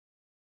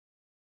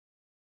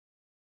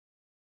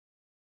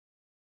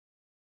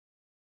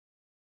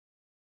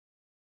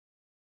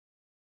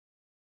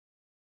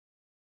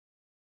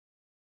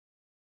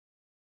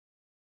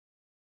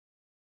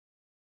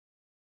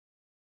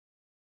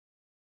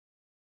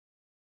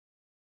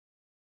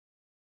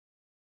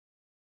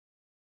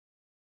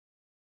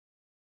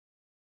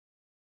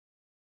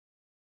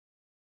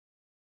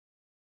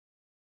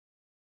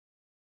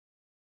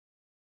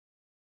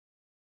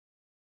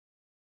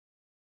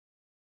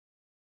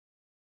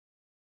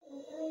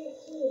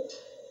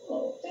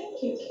Oh,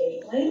 thank you,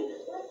 Caitlin.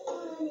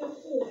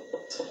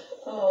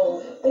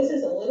 Oh, this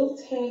is a little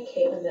tag,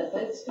 Caitlin, that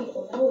lets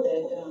people know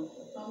that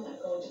I'm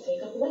not going to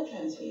take a blood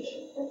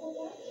transfusion. What's a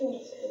blood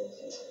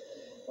transfusion?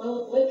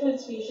 Well, a blood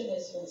transfusion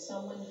is when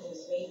someone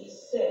who's maybe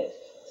sick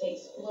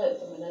takes blood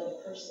from another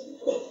person.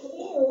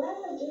 Ew, why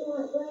would you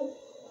want blood?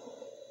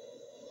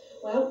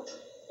 Well,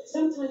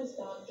 sometimes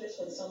doctors,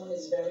 when someone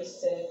is very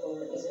sick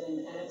or is in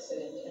an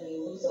accident and they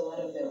lose a lot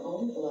of their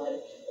own blood,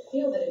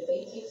 feel that if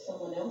they take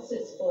someone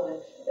else's blood,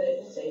 that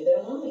it will save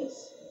their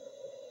lives.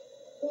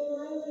 Then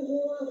why would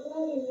you want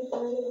blood in your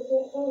body to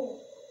get better?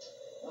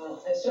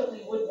 Well, I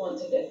certainly would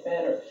want to get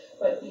better,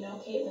 but you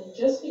know, Caitlin,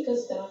 just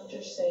because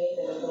doctors say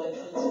that a blood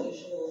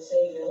transfusion will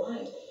save your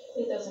life,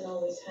 it doesn't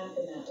always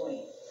happen that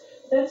way.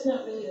 That's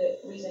not really the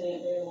reason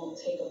Aunt Miriam won't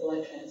take a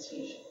blood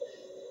transfusion.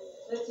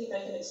 Let's see if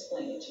I can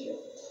explain it to you.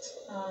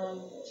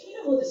 Do you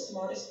know who the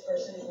smartest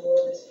person in the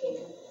world is,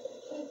 Caitlin?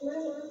 Because my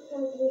mom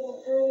tells me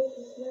that God is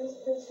the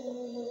smartest person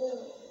in the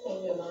world.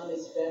 And your mom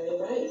is very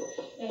right.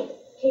 And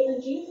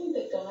Caitlin, do you think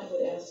that God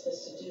would ask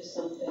us to do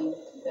something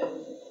that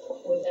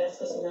would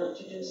ask us not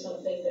to do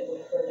something that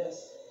would hurt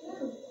us?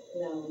 No.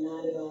 No,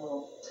 not at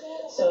all.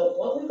 So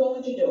what we're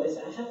going to do is,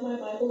 I have my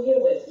Bible here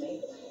with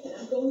me, and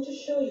I'm going to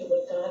show you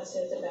what God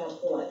says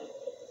about blood.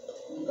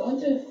 I'm going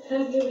to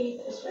have you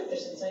read the scripture,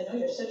 since I know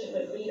you're such a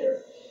good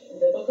reader, in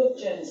the book of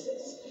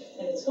Genesis.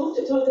 And it's going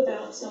to talk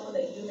about someone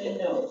that you may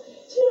know.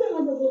 Do you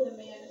remember who the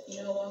man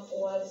Noah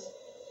was?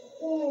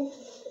 Yes,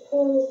 it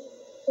was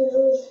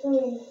Noah's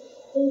friend.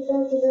 He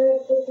built an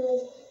ark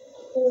because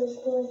there was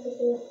going to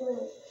be a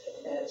flood.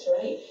 That's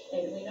right.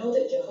 And we know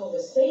that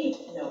Jehovah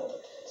saved Noah.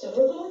 So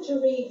we're going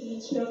to read the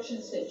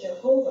instructions that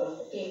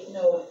Jehovah gave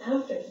Noah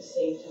after he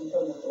saved him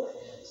from the flood.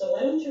 So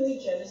why don't you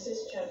read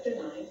Genesis chapter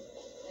 9,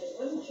 and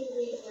why don't you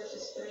read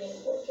verses 3 and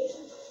 4,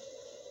 Caitlin?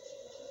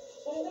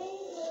 Every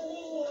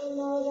moving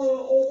animal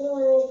that is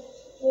alive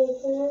may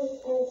serve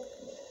as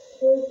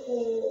food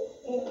for you,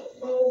 and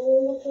as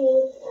in the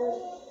case of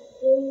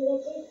being the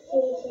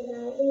dictation,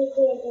 I be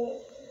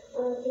given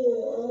of you.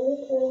 Only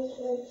flesh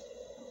with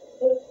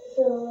its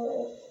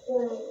soul, its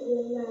blood, you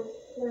must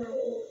not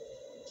eat.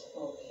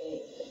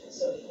 Okay,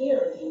 so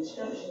here the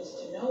instructions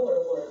to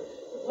Noah were,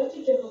 what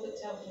did Jehovah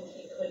tell him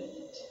he could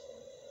eat?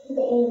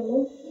 The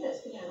animals.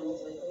 Yes, the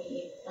animals, like we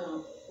eat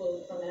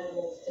food from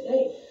animals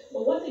today.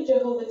 Well, what did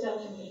Jehovah tell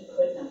him he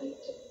could not eat?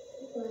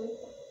 Blood.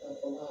 The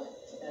blood.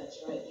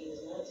 That's right, he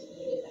was not to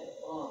eat it at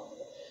all.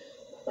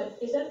 But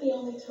is that the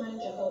only time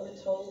Jehovah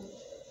told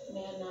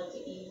man not to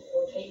eat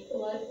or take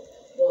blood?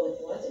 Well,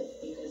 it wasn't,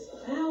 because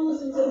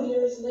thousands of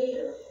years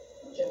later,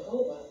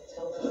 Jehovah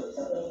tells us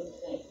the same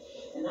thing.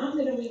 And I'm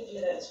going to read you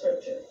that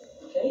scripture,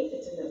 okay?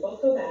 It's in the book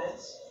of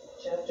Acts,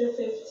 chapter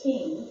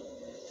 15,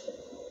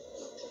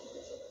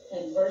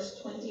 and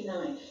verse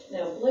 29.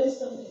 Now, blood is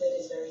something that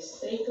is very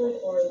sacred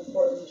or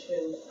important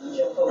to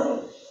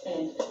Jehovah.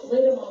 And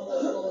later on,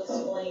 we'll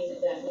explain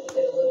that when you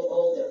get a little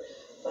older.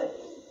 But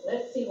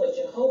let's see what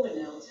Jehovah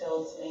now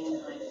tells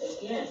mankind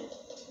again.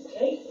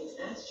 Okay? It's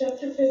Acts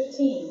chapter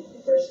 15,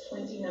 verse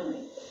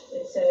 29.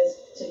 It says,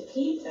 to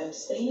keep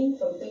abstaining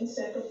from things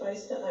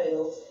sacrificed to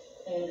idols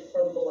and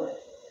from blood.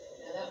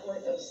 Now, that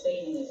word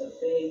abstaining is a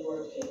big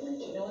word, Caitlin.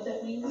 Do you know what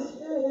that means?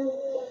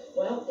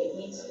 Well, it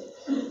means to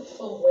keep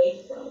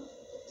away from.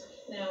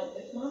 Now,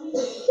 if Mommy were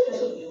to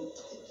tell you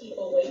to keep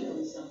away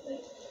from something,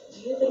 do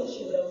you think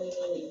she would only mean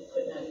that you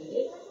could not eat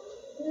it?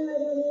 No, I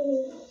don't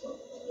even touch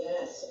it.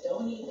 Yes,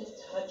 don't even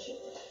touch it.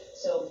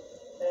 So,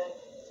 back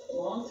a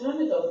long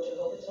time ago,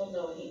 Jehovah told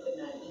Noah he could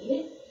not eat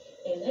it,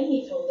 and then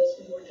he told us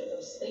we were to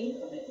abstain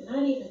from it,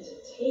 not even to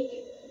take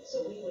it,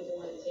 so we wouldn't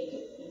want to take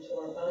it into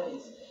our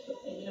bodies.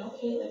 And you know,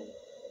 Caitlin,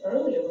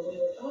 earlier when we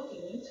were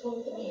talking, you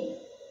told me,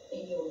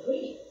 and you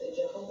agreed, that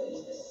Jehovah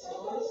is the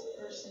smartest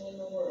person in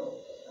the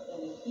world,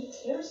 and that he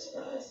cares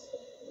for us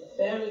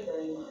very,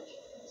 very much.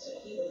 So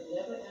he would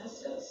never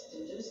ask us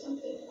to do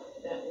something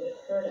that would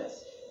hurt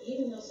us.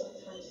 Even though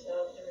sometimes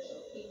doctors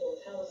or people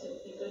tell us it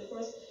would be good for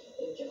us,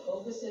 if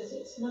Jehovah says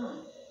it's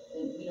not,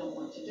 then we don't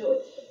want to do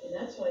it. And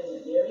that's why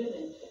Miriam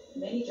and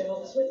many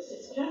Jehovah's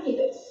Witnesses carry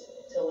this,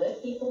 to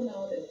let people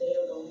know that they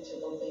are going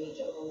to obey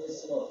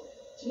Jehovah's law.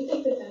 Do you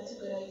think that that's a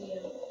good idea?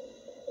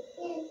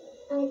 Yes,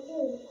 I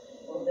do.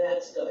 Well,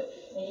 that's good.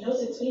 And you know,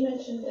 since we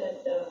mentioned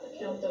that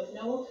account of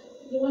Noah,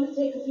 you want to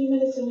take a few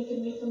minutes and we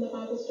can read from the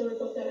Bible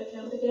storybook that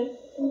account again?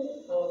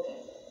 Mm-hmm. All